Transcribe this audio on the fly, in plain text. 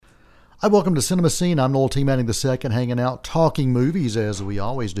Hi, welcome to Cinema Scene. I'm Noel T. Manning II, hanging out, talking movies as we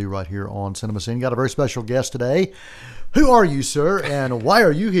always do right here on Cinema Scene. Got a very special guest today. Who are you, sir, and why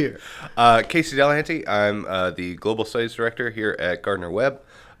are you here? Casey Delahanty. I'm the Global Studies Director here at Gardner Webb,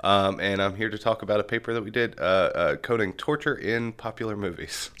 and I'm here to talk about a paper that we did coding torture in popular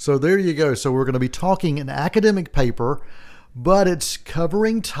movies. So there you go. So we're going to be talking an academic paper, but it's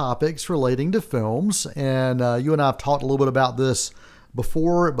covering topics relating to films, and you and I have talked a little bit about this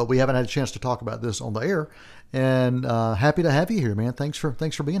before, but we haven't had a chance to talk about this on the air. And happy to have you here, man. Thanks for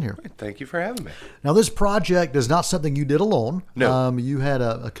being here. Thank you for having me. Now, this project is not something you did alone. No. You had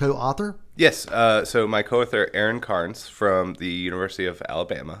a co-author. Yes. So my co-author, Aaron Carnes from the University of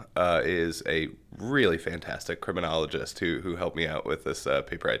Alabama, is a really fantastic criminologist who helped me out with this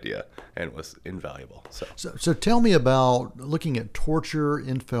paper idea and was invaluable. So tell me about looking at torture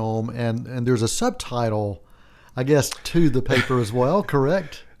in film, and there's a subtitle, I guess, to the paper as well,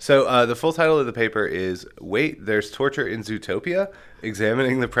 correct? So the full title of the paper is Wait, There's Torture in Zootopia,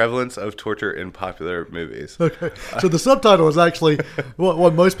 Examining the Prevalence of Torture in Popular Movies. Okay. So the subtitle is actually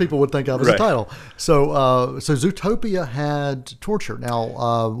what most people would think of as Right. a title. So Zootopia had torture.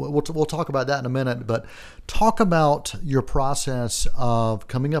 Now, we'll talk about that in a minute, but talk about your process of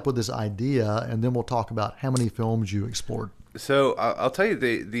coming up with this idea, and then we'll talk about how many films you explored. So I'll tell you,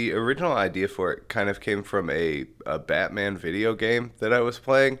 the original idea for it kind of came from a Batman video game that I was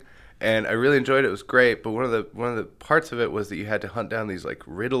playing, and I really enjoyed it. It was great, but one of the parts of it was that you had to hunt down these like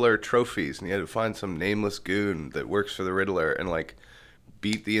Riddler trophies, and you had to find some nameless goon that works for the Riddler and like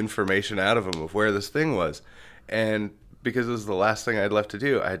beat the information out of him of where this thing was. And because it was the last thing I had left to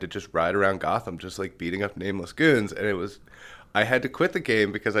do, I had to just ride around Gotham just like beating up nameless goons, and I had to quit the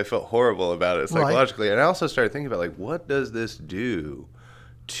game because I felt horrible about it psychologically. Right. And I also started thinking about, like, what does this do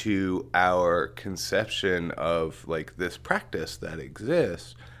to our conception of, like, this practice that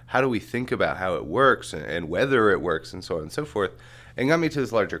exists? How do we think about how it works and whether it works and so on and so forth? And got me to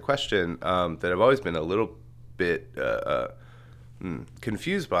this larger question that I've always been a little bit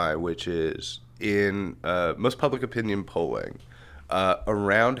confused by, which is in most public opinion polling,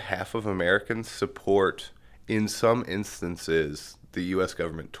 around half of Americans support, in some instances, the U.S.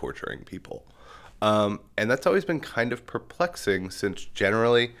 government torturing people. And that's always been kind of perplexing since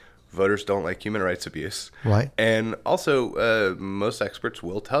generally voters don't like human rights abuse. Right. And also, most experts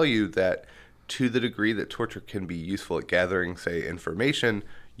will tell you that to the degree that torture can be useful at gathering, say, information,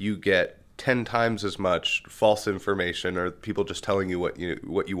 you get 10 times as much false information or people just telling you what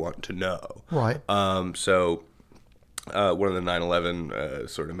you want to know. Right. So one of the 9/11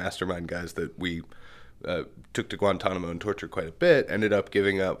 sort of mastermind guys that we took to Guantanamo and tortured quite a bit, ended up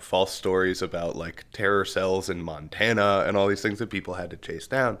giving up false stories about like terror cells in Montana and all these things that people had to chase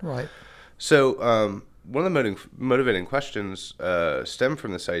down. Right. So one of the motivating questions stem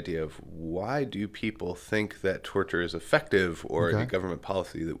from this idea of why do people think that torture is effective or a government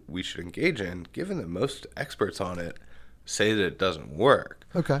policy that we should engage in, given that most experts on it say that it doesn't work.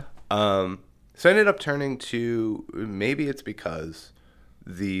 Okay. So I ended up turning to maybe it's because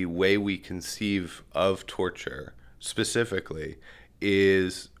the way we conceive of torture specifically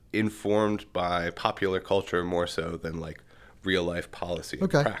is informed by popular culture more so than like real life policy and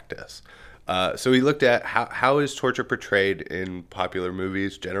practice. So we looked at how is torture portrayed in popular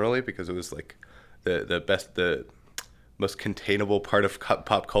movies generally, because it was like the most containable part of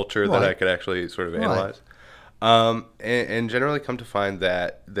pop culture that I could actually sort of analyze. And generally come to find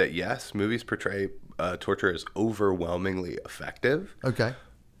that yes, movies portray torture is overwhelmingly effective. Okay.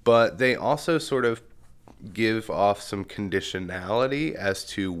 But they also sort of give off some conditionality as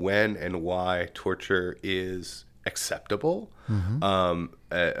to when and why torture is acceptable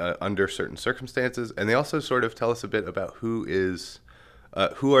under certain circumstances. And they also sort of tell us a bit about who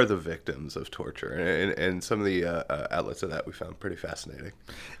are the victims of torture. And some of the outlets of that we found pretty fascinating.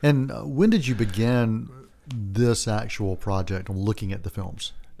 And when did you begin this actual project on looking at the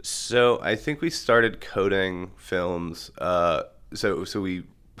films? So I think we started coding films. So we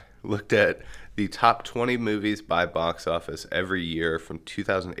looked at the top 20 movies by box office every year from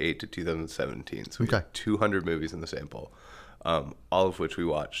 2008 to 2017. So we had 200 movies in the sample, all of which we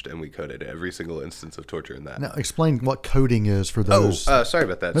watched, and we coded every single instance of torture in that. Now, explain what coding is for those. Sorry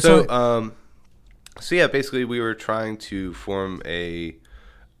about that. So yeah, basically we were trying to form a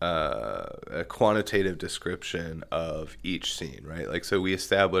quantitative description of each scene, right? Like, so we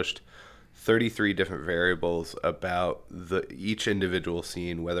established 33 different variables about each individual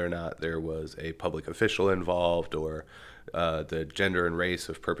scene, whether or not there was a public official involved, or the gender and race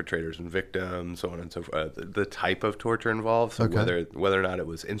of perpetrators and victims, so on and so forth, the type of torture involved, so Okay. whether or not it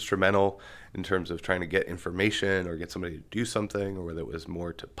was instrumental in terms of trying to get information or get somebody to do something, or whether it was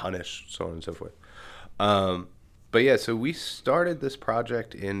more to punish, so on and so forth. But yeah, so we started this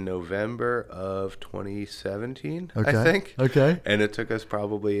project in November of 2017, Okay. I think. Okay. And it took us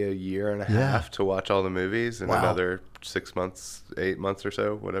probably a year and a Yeah. half to watch all the movies, and Wow. another 6 months, 8 months or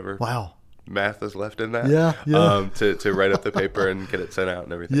so, whatever Wow. math is left in that. Yeah, yeah. To write up the paper and get it sent out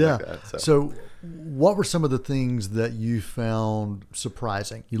and everything Yeah. like that. So, what were some of the things that you found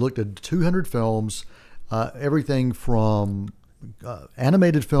surprising? You looked at 200 films, everything from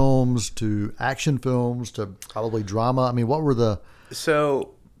animated films to action films to probably drama. I mean, what were the...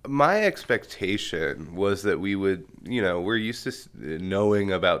 So my expectation was that we would, we're used to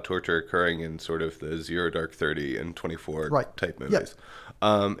knowing about torture occurring in sort of the Zero Dark 30 and 24 Right. type Yeah. movies.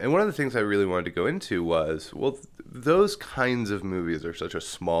 And one of the things I really wanted to go into was, well, those kinds of movies are such a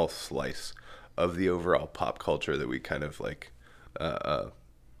small slice of the overall pop culture that we kind of like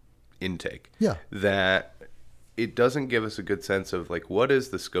intake. Yeah. That it doesn't give us a good sense of like what is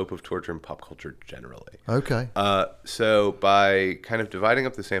the scope of torture in pop culture generally. Okay. So by kind of dividing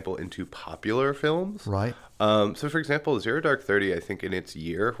up the sample into popular films, Right. So for example, Zero Dark 30, I think in its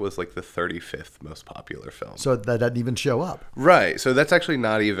year was like the 35th most popular film. So that doesn't even show up. Right. So that's actually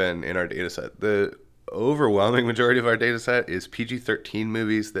not even in our data set. The overwhelming majority of our data set is PG-13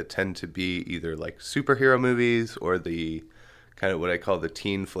 movies that tend to be either like superhero movies or the kind of what I call the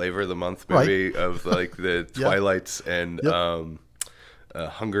teen flavor of the month movie of like the Yeah. Twilights and Yep.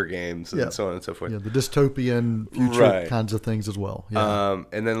 Hunger Games and Yeah. so on and so forth. Yeah, the dystopian future Right. kinds of things as well. Yeah.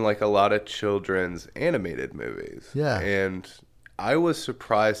 And then like a lot of children's animated movies. Yeah. And I was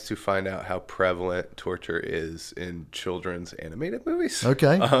surprised to find out how prevalent torture is in children's animated movies.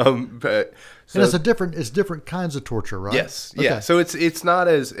 Okay. But so And it's different kinds of torture, right? yes, Okay. yeah. So it's not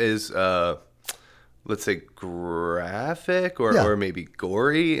as let's say graphic Yeah. or maybe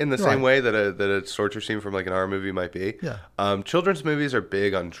gory in the Right. same way that a torture scene from like an horror movie might be. Yeah. Children's movies are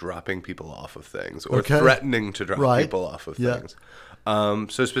big on dropping people off of things or Okay. threatening to drop Right. people off of Yeah. things.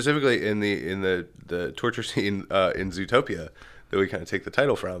 So specifically in the torture scene in Zootopia that we kind of take the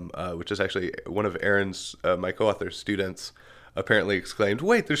title from, which is actually one of Aaron's my co-author's students apparently exclaimed,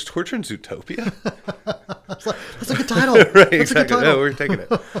 "Wait, there's torture in Zootopia?" That's a good title. Right, That's a good exactly. title. No, we're taking it.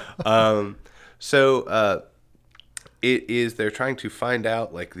 So it is they're trying to find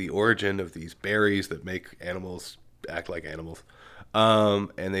out like the origin of these berries that make animals act like animals.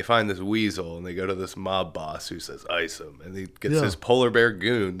 And they find this weasel and they go to this mob boss who says ice him, and he gets Yeah. his polar bear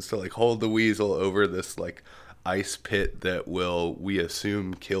goons to like hold the weasel over this like ice pit that will, we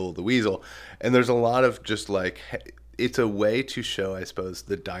assume, kill the weasel. And there's a lot of just like it's a way to show, I suppose,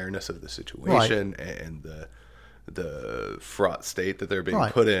 the direness of the situation and the fraught state that they're being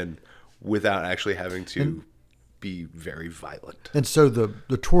Right. put in without actually having to be very violent. And so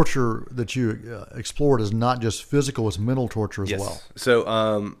the torture that you explored is not just physical; it's mental torture as well.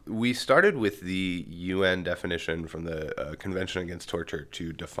 So we started with the UN definition from the Convention Against Torture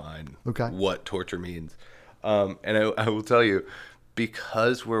to define Okay. what torture means. And I will tell you,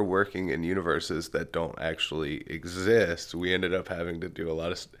 because we're working in universes that don't actually exist, we ended up having to do a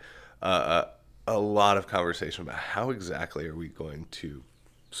lot of conversation about how exactly are we going to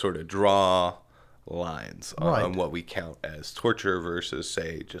sort of draw lines on Right. what we count as torture versus,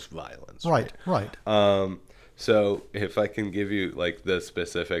 say, just violence. Right. Right. So if I can give you like the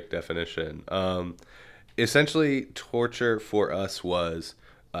specific definition, essentially torture for us was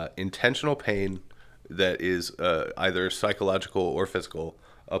intentional pain that is either psychological or physical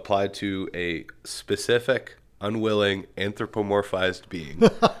applied to a specific, unwilling, anthropomorphized being.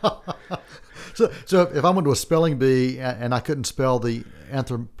 So if I went to a spelling bee and I couldn't spell the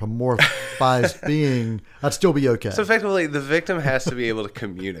anthropomorphized being, I'd still be okay. So effectively, the victim has to be able to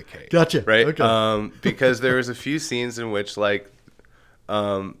communicate. Gotcha. Right? Okay. Because there was a few scenes in which, like,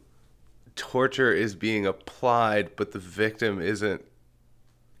 torture is being applied, but the victim isn't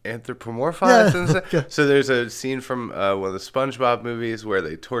anthropomorphized. Yeah, And so, okay. so there's a scene from one of the SpongeBob movies where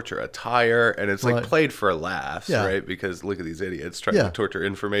they torture a tire, and it's like Right. played for laughs, Yeah. right? Because look at these idiots trying Yeah. to torture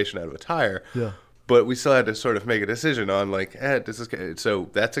information out of a tire. Yeah. But we still had to sort of make a decision on like, this is so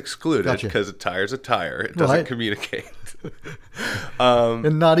that's excluded Gotcha. because a tire's a tire. It doesn't Right. communicate.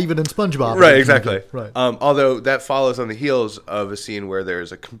 And not even in SpongeBob. Right, exactly. Right. Although that follows on the heels of a scene where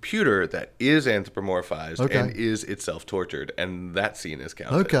there's a computer that is anthropomorphized Okay. and is itself tortured, and that scene is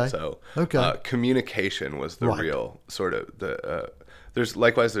counted. Okay. So Okay. communication was the Right. real sort of there's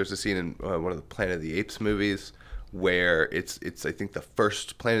a scene in one of the Planet of the Apes movies where it's I think the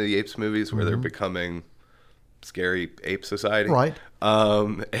first Planet of the Apes movies where they're becoming scary ape society. Right.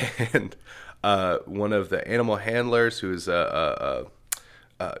 And one of the animal handlers, who's Draco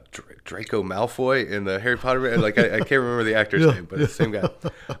Malfoy in the Harry Potter, like I can't remember the actor's name, but it's the same guy.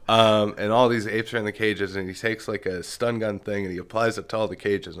 And all these apes are in the cages, and he takes like a stun gun thing and he applies it to all the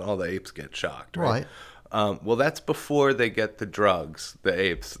cages, and all the apes get shocked. Right. Well, that's before they get the drugs. The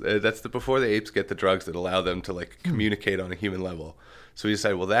apes. Before the apes get the drugs that allow them to like communicate on a human level. So we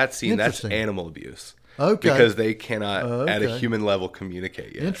decided, well, that scene, that's animal abuse. Okay. Because they cannot at a human level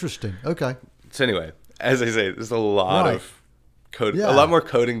communicate yet. Interesting. Okay. So anyway, as I say, there's a lot of a lot more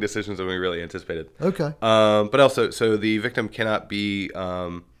coding decisions than we really anticipated. Okay. But also, so the victim cannot be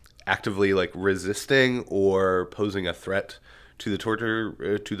actively like resisting or posing a threat to the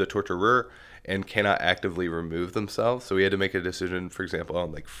torturer, and cannot actively remove themselves. So we had to make a decision, for example,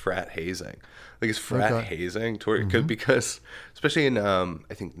 on like frat hazing. Like, is frat hazing because especially in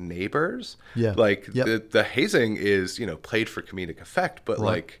I think Neighbors, the hazing is played for comedic effect, but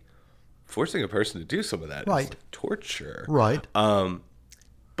like forcing a person to do some of that is like torture. Right.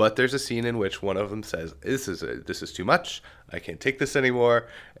 But there's a scene in which one of them says, "This is too much. I can't take this anymore."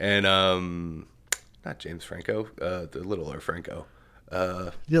 And not James Franco, the littler Franco.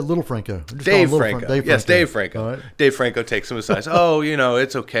 Little Franco. Dave Franco. Yes, Dave Franco. Right. Dave Franco takes him aside.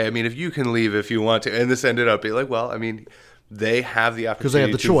 It's okay. I mean, if you can leave if you want to. And this ended up being like, well, I mean, they have the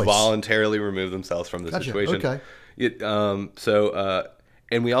opportunity to voluntarily remove themselves from the situation. Okay.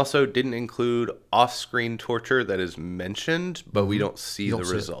 And we also didn't include off-screen torture that is mentioned, but we don't see the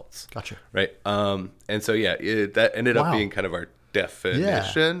results. Gotcha. Right. And so, that ended up being kind of our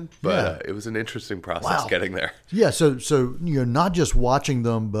definition, but it was an interesting process getting there. Yeah, so not just watching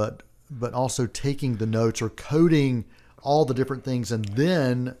them, but also taking the notes or coding all the different things, and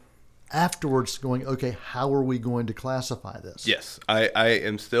then afterwards going, okay, how are we going to classify this? Yes, I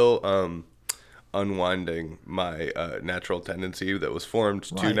am still unwinding my natural tendency that was formed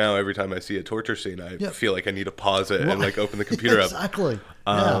to now every time I see a torture scene, I feel like I need to pause it and like open the computer up. Exactly.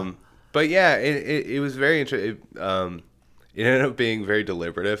 But it was very interesting. It ended up being very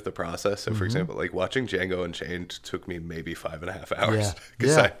deliberative, the process. So, for example, like watching Django Unchained took me maybe 5.5 hours.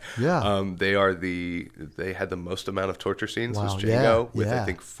 They had the most amount of torture scenes was Django with I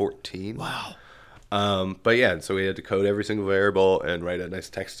think 14. Wow. So we had to code every single variable and write a nice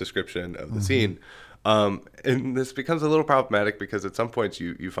text description of the scene. And this becomes a little problematic because at some points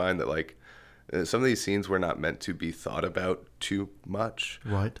you find that like some of these scenes were not meant to be thought about too much.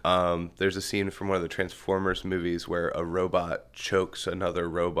 Right. There's a scene from one of the Transformers movies where a robot chokes another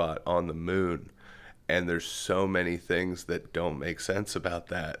robot on the moon. And there's so many things that don't make sense about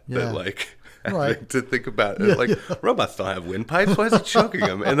that. That like having to think about it. Robots don't have windpipes. Why is he choking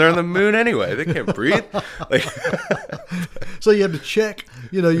them? And they're on the moon anyway. They can't breathe. Like, so you have to check.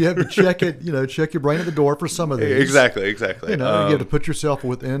 You have to check it. Check your brain at the door for some of these. Exactly. You have to put yourself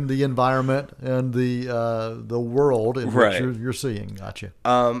within the environment and the world in which you're seeing. Gotcha.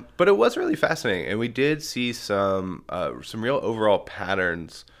 But it was really fascinating, and we did see some real overall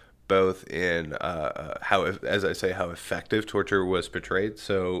patterns, both in how effective torture was portrayed.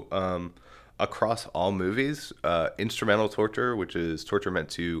 So across all movies, instrumental torture, which is torture meant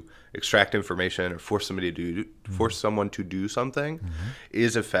to extract information or force someone to do something,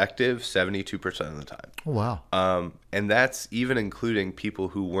 is effective 72% of the time. Oh, wow. And that's even including people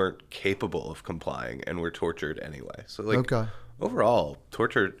who weren't capable of complying and were tortured anyway. So overall,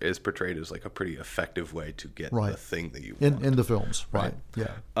 torture is portrayed as like a pretty effective way to get the thing that you want. In the films, right.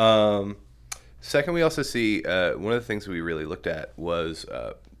 Yeah. Second, we also see one of the things we really looked at was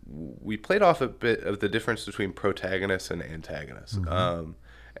we played off a bit of the difference between protagonists and antagonists.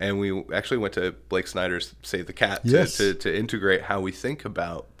 And we actually went to Blake Snyder's Save the Cat to integrate how we think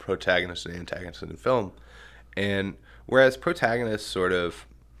about protagonists and antagonists in film. And whereas protagonists sort of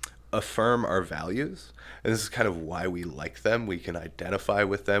affirm our values, and this is kind of why we like them. We can identify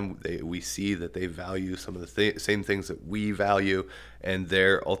with them. We see that they value some of the same things that we value, and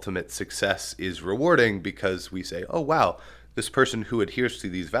their ultimate success is rewarding because we say, oh, wow, this person who adheres to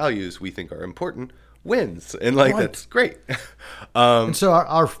these values we think are important wins. And that's great. And so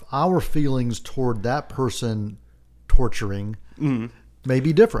our feelings toward that person torturing may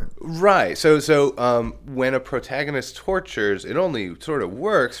be different. Right. So when a protagonist tortures, it only sort of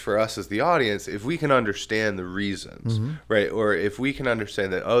works for us as the audience if we can understand the reasons, right? Or if we can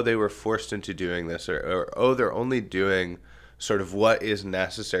understand that, oh, they were forced into doing this, or oh, they're only doing sort of what is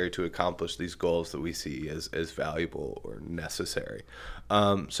necessary to accomplish these goals that we see as valuable or necessary.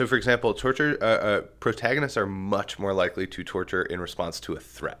 So, for example, torture protagonists are much more likely to torture in response to a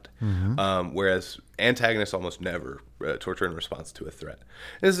threat, whereas antagonists almost never torture in response to a threat.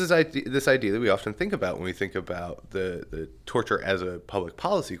 And this idea that we often think about when we think about the torture as a public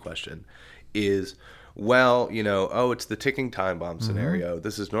policy question is, well, it's the ticking time bomb scenario.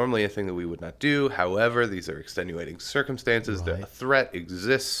 This is normally a thing that we would not do. However, these are extenuating circumstances. Right. That a threat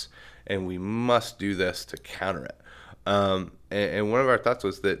exists, and we must do this to counter it. And one of our thoughts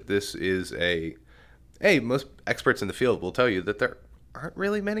was that this is most experts in the field will tell you that there aren't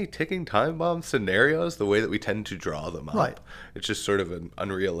really many ticking time bomb scenarios the way that we tend to draw them up. Right. It's just sort of an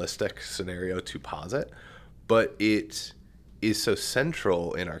unrealistic scenario to posit, but it is so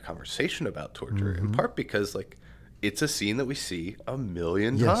central in our conversation about torture, in part because it's a scene that we see a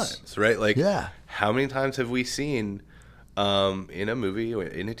million times, right? How many times have we seen in a movie or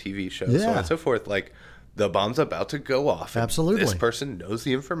in a TV show, so on and so forth, the bomb's about to go off. Absolutely. This person knows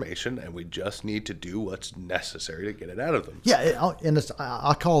the information, and we just need to do what's necessary to get it out of them. Yeah,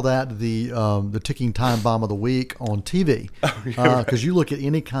 I call that the ticking time bomb of the week on TV. Because you look at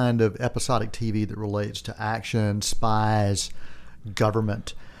any kind of episodic TV that relates to action, spies,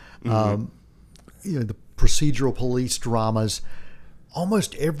 government, the procedural police dramas.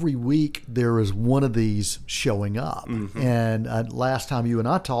 Almost every week there is one of these showing up. And last time you and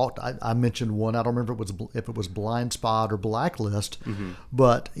I talked, I mentioned one. I don't remember if it was Blind Spot or Blacklist,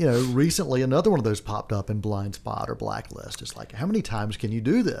 but recently another one of those popped up in Blind Spot or Blacklist. It's like, how many times can you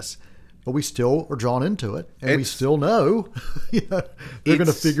do this? But we still are drawn into it, and we still know they're going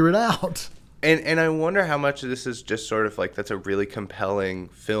to figure it out. And I wonder how much of this is just sort of that's a really compelling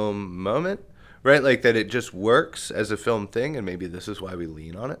film moment. Right, that it just works as a film thing, and maybe this is why we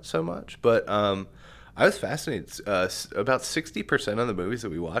lean on it so much. But I was fascinated. About 60% of the movies that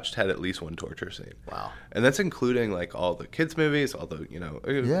we watched had at least one torture scene. Wow. And that's including all the kids' movies, all the,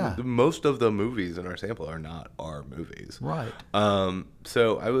 most of the movies in our sample are not our movies. Right.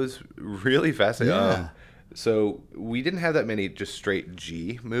 So I was really fascinated. Yeah. So we didn't have that many just straight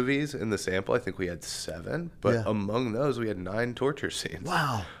G movies in the sample. I think we had 7, but among those we had 9 torture scenes.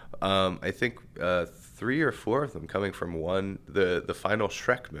 Wow. I think 3 or 4 of them coming from the final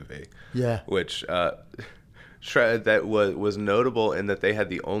Shrek movie. Yeah. Which Shrek, that was notable in that they had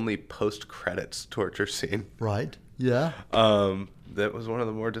the only post-credits torture scene. Right. Yeah. That was one of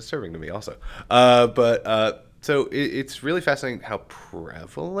the more disturbing to me also. So it's really fascinating how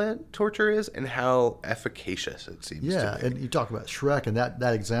prevalent torture is and how efficacious it seems to be. Yeah, and you talk about Shrek, and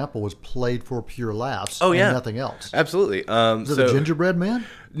that example was played for pure laughs and nothing else. Absolutely. Was it the Gingerbread Man?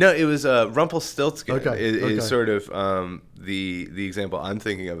 No, it was Rumpelstiltskin. Okay. Is sort of the example I'm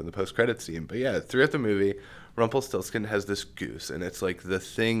thinking of in the post-credits scene. But yeah, throughout the movie, Rumpelstiltskin has this goose, and it's the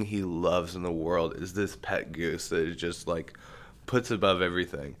thing he loves in the world is this pet goose that is just puts above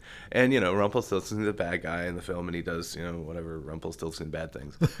everything. And, Rumpelstiltskin's the bad guy in the film, and he does, whatever Rumpelstiltskin bad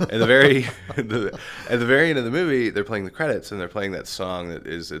things. At the very at the very end of the movie, they're playing the credits, and they're playing that song that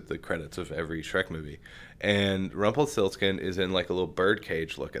is at the credits of every Shrek movie. And Rumpelstiltskin is in a little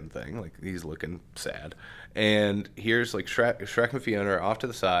birdcage looking thing, he's looking sad. And here's Shrek and Fiona are off to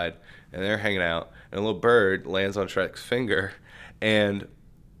the side, and they're hanging out, and a little bird lands on Shrek's finger, and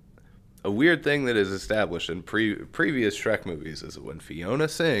a weird thing that is established in previous Shrek movies is that when Fiona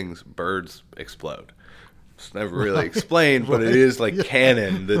sings, birds explode. It's never really explained, but it is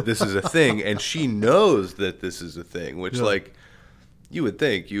canon that this is a thing, and she knows that this is a thing, which you would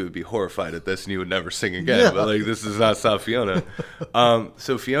think you would be horrified at this and you would never sing again, but this does not stop Fiona.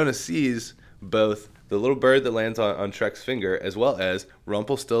 So Fiona sees both the little bird that lands on Shrek's finger as well as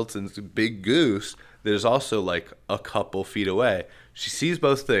Rumpelstiltskin's big goose that is also a couple feet away. She sees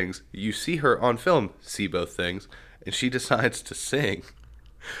both things. You see her on film see both things, and she decides to sing.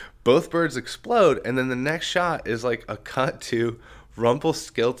 Both birds explode, and then the next shot is a cut to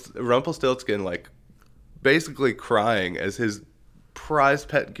Rumpelstiltskin basically crying as his prized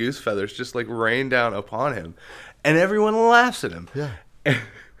pet goose feathers just rain down upon him, and everyone laughs at him. Yeah.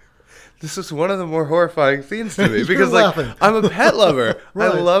 This is one of the more horrifying scenes to me because I'm a pet lover.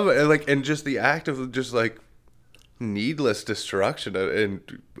 Right. I love it, and just the act of just needless destruction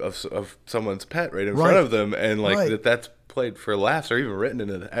of someone's pet right in front of them, and that's played for laughs or even written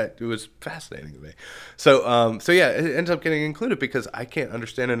into that. It was fascinating to me. So yeah, it ends up getting included because I can't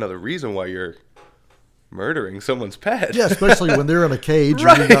understand another reason why you're murdering someone's pet. Yeah, especially when they're in a cage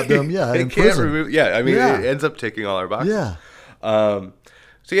and you got them in prison. It ends up ticking all our boxes. Yeah.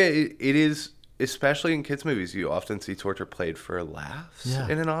 So yeah, it is, especially in kids' movies, you often see torture played for laughs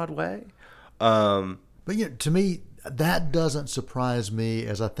in an odd way. But to me, that doesn't surprise me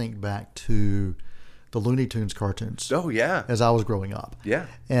as I think back to the Looney Tunes cartoons. Oh, yeah. As I was growing up. Yeah.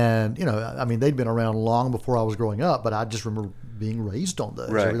 And, I mean, they'd been around long before I was growing up, but I just remember being raised on those.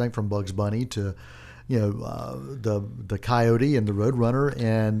 Right. Everything from Bugs Bunny to, the Coyote and the Roadrunner.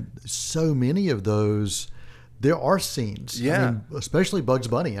 And so many of those, there are scenes. Yeah. I mean, especially Bugs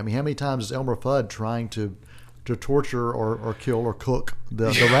Bunny. I mean, how many times is Elmer Fudd trying to torture or kill or cook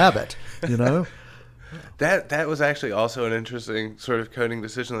the rabbit, That was actually also an interesting sort of coding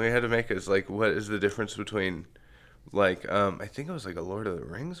decision that we had to make. Is like, what is the difference between, like, I think it was like a Lord of the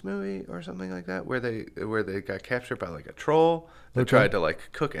Rings movie or something like that, where they got captured by like a troll that tried to like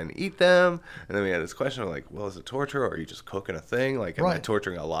cook and eat them, and then we had this question of like, well, is it torture or are you just cooking a thing? Like, am I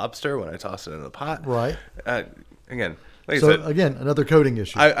torturing a lobster when I toss it in the pot? Right. Again, like so I said, again, another coding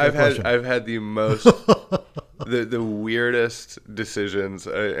issue. I've had the most the weirdest decisions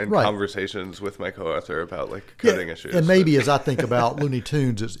and conversations with my co-author about like coding issues. And maybe as I think about Looney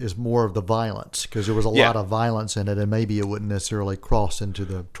Tunes is more of the violence, because there was a lot of violence in it, and maybe it wouldn't necessarily cross into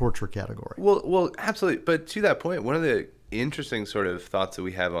the torture category. Well, absolutely. But to that point, one of the interesting sort of thoughts that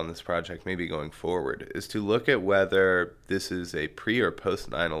we have on this project, maybe going forward, is to look at whether this is a pre or post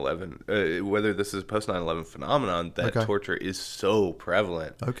 9/11, whether this is a post 9/11 phenomenon that torture is so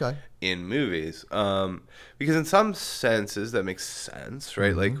prevalent in movies. Because in some senses that makes sense,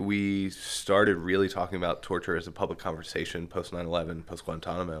 right? Mm-hmm. Like, we started really talking about torture as a public conversation post 9/11, post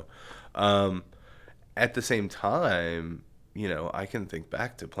Guantanamo. At the same time, I can think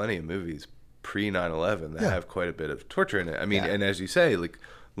back to plenty of movies pre 9/11 that have quite a bit of torture in it. I mean, and as you say, like,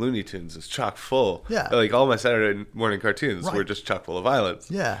 Looney Tunes is chock full. Yeah. Like, all my Saturday morning cartoons were just chock full of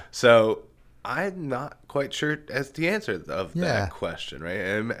violence. Yeah. So I'm not quite sure as the answer of that question, right?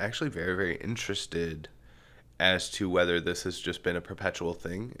 And I'm actually very, very interested as to whether this has just been a perpetual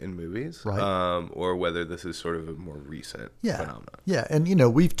thing in movies, or whether this is sort of a more recent phenomenon. Yeah, and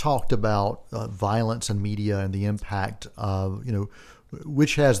we've talked about violence in media and the impact of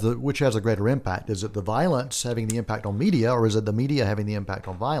which has a greater impact? Is it the violence having the impact on media, or is it the media having the impact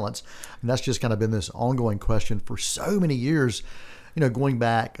on violence? And that's just kind of been this ongoing question for so many years. Going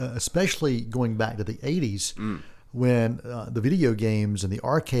back, especially going back to the 80s, when the video games and the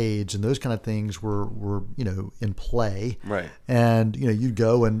arcades and those kind of things were in play. Right. And, you'd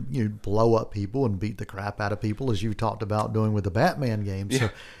go and you'd blow up people and beat the crap out of people, as you talked about doing with the Batman games. Yeah. So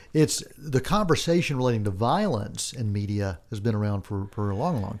it's the conversation relating to violence in media has been around for a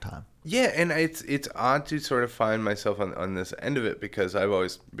long, long time. Yeah, and it's odd to sort of find myself on this end of it, because I've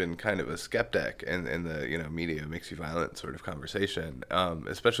always been kind of a skeptic in the media makes you violent sort of conversation,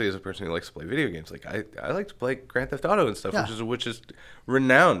 especially as a person who likes to play video games. Like, I like to play Grand Theft Auto and stuff, which is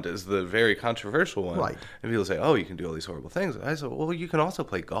renowned as the very controversial one. Right. And people say, oh, you can do all these horrible things. I said, well, you can also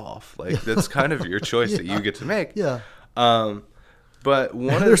play golf. Like, that's kind of your choice that you get to make. Yeah. But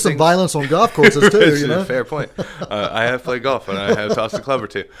there's some violence on golf courses too. Fair point. I have played golf and I have tossed a club or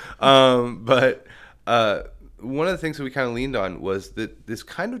two. But one of the things that we kind of leaned on was that this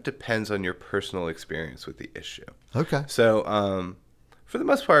kind of depends on your personal experience with the issue. Okay. So for the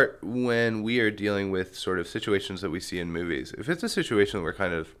most part, when we are dealing with sort of situations that we see in movies, if it's a situation that we're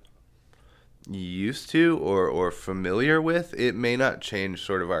kind of used to or familiar with, it may not change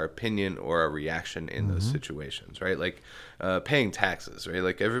sort of our opinion or our reaction in those situations, right? Like paying taxes, right?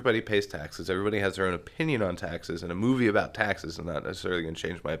 Like, everybody pays taxes. Everybody has their own opinion on taxes, and a movie about taxes is not necessarily going to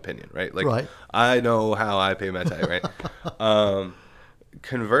change my opinion, right? Like, I know how I pay my tax, right?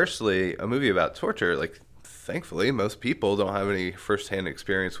 Conversely, a movie about torture, like, thankfully, most people don't have any firsthand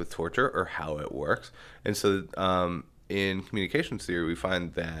experience with torture or how it works. And so in communications theory, we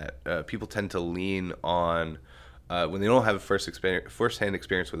find that people tend to lean on, when they don't have a first-hand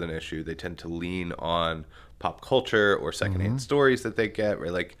experience with an issue, they tend to lean on pop culture or secondhand stories that they get,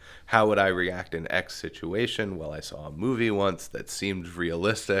 right? Like, how would I react in X situation? Well, I saw a movie once that seemed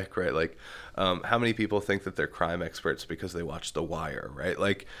realistic, right? Like, how many people think that they're crime experts because they watched The Wire, right?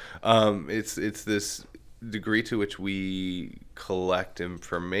 Like, it's this degree to which we collect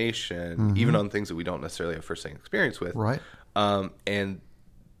information, even on things that we don't necessarily have first-hand experience with. Right. And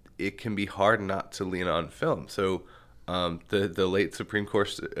it can be hard not to lean on film. So the late Supreme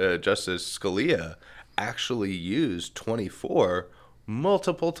Court Justice Scalia actually used 24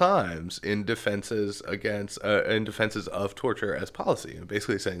 multiple times in defenses of torture as policy, and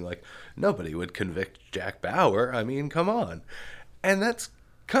basically saying, like, nobody would convict Jack Bauer. I mean, come on. And that's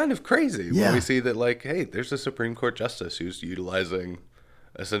kind of crazy when we see that, like, hey, there's a Supreme Court justice who's utilizing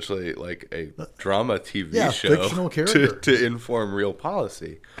essentially like a drama TV show to inform real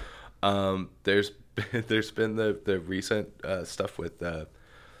policy. There's been the recent stuff with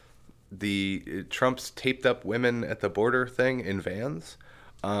the Trump's taped up women at the border thing in vans.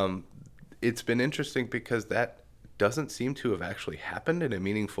 It's been interesting because that doesn't seem to have actually happened in a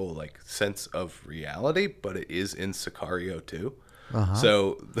meaningful like sense of reality, but it is in Sicario too.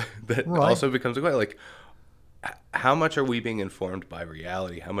 So that also becomes a question, like, how much are we being informed by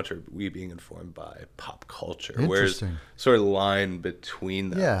reality? How much are we being informed by pop culture? Where's sort of the line between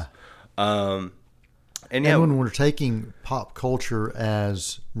those? Yeah. And when we're taking pop culture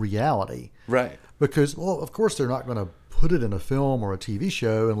as reality, right? Because, well, of course, they're not going to put it in a film or a TV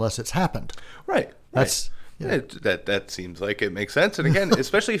show unless it's happened. Right. That's that seems like it makes sense. And again,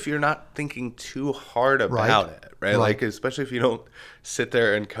 especially if you're not thinking too hard about it, right? Like, especially if you don't sit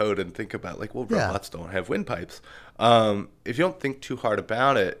there and code and think about, like, well, robots don't have windpipes. If you don't think too hard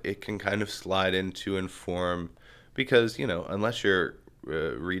about it, it can kind of slide into inform, because, you know, unless you're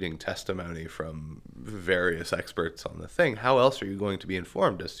reading testimony from various experts on the thing, how else are you going to be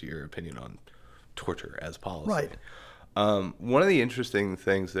informed as to your opinion on torture as policy? Right. One of the interesting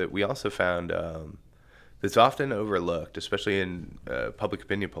things that we also found that's often overlooked, especially in public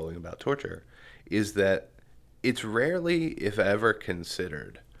opinion polling about torture, is that it's rarely, if ever,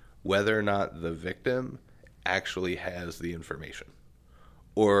 considered whether or not the victim actually has the information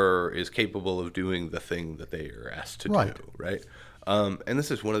or is capable of doing the thing that they are asked to do, right? And this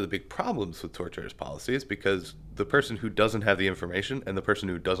is one of the big problems with torture as policy, is because the person who doesn't have the information and the person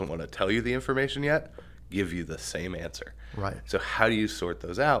who doesn't want to tell you the information yet give you the same answer. Right. So how do you sort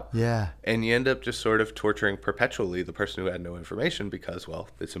those out? Yeah. And you end up just sort of torturing perpetually the person who had no information because, well,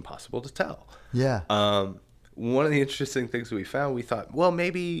 it's impossible to tell. Yeah. One of the interesting things that we found, we thought, well,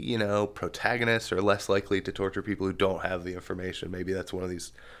 maybe, you know, protagonists are less likely to torture people who don't have the information. Maybe that's one of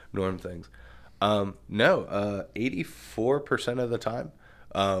these norm things. No, 84% of the time,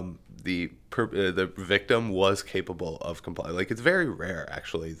 the victim was capable of complying. Like, it's very rare,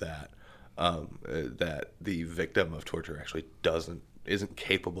 actually, that that the victim of torture actually isn't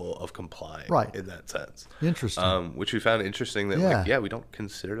capable of complying in that sense. Interesting. Which we found interesting that we don't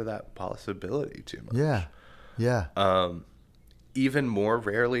consider that possibility too much. Yeah. Even more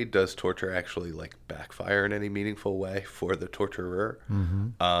rarely does torture actually like backfire in any meaningful way for the torturer.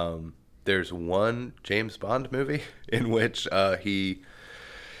 Mm-hmm. There's one James Bond movie in which he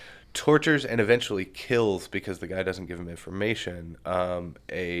tortures and eventually kills, because the guy doesn't give him information,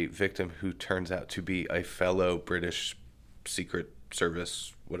 a victim who turns out to be a fellow British Secret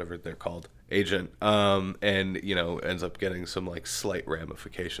Service, whatever they're called, agent, and, you know, ends up getting some like slight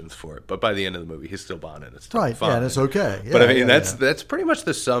ramifications for it. But by the end of the movie, he's still Bond and it's totally fine. Yeah, and it's okay. Yeah, but I mean, that's pretty much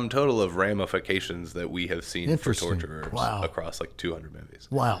the sum total of ramifications that we have seen for torturers across like 200 movies.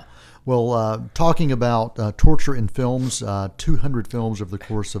 Wow. Well, talking about torture in films, 200 films over the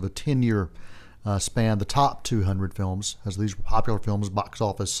course of a 10-year span, the top 200 films, as these were popular films, box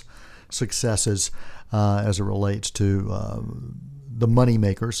office successes as it relates to the money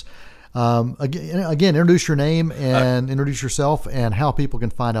makers. Again, introduce your name and introduce yourself and how people can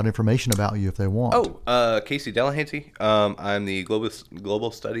find out information about you if they want. Casey Delahanty. I'm the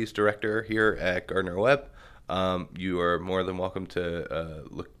Global Studies Director here at Gardner Webb. You are more than welcome to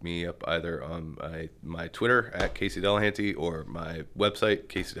look me up either on my Twitter at Casey Delahanty or my website,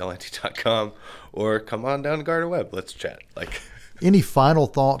 CaseyDelahanty.com, or come on down to Gardner Webb. Let's chat. Any final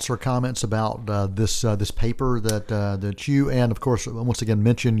thoughts or comments about this paper that you, and of course, once again,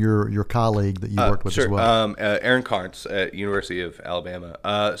 mention your colleague that you worked with as well? Aaron Carnes at University of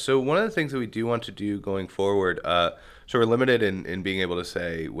Alabama. So one of the things that we do want to do going forward, so we're limited in being able to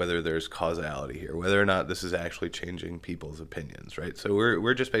say whether there's causality here, whether or not this is actually changing people's opinions, right? So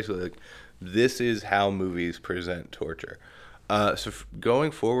we're just basically like, this is how movies present torture. So going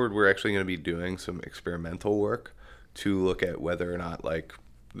forward, we're actually going to be doing some experimental work to look at whether or not, like,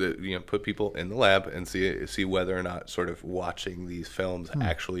 put people in the lab and see whether or not sort of watching these films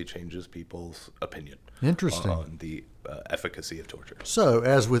actually changes people's opinion. Interesting. On the efficacy of torture. So,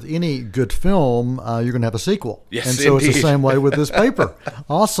 as with any good film, you're going to have a sequel. Yes, and so indeed. It's the same way with this paper.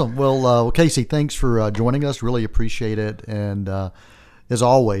 Awesome. Well, Casey, thanks for joining us. Really appreciate it. And as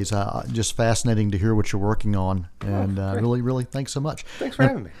always, just fascinating to hear what you're working on. And really, thanks so much. Thanks for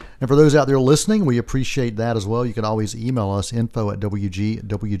having me. And for those out there listening, we appreciate that as well. You can always email us, info@wg.org.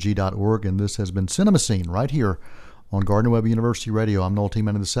 And this has been Cinema Scene right here on Gardner Webb University Radio. I'm Noel T.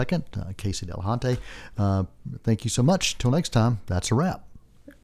 Manning II, Casey Delahanty. Thank you so much. Till next time, that's a wrap.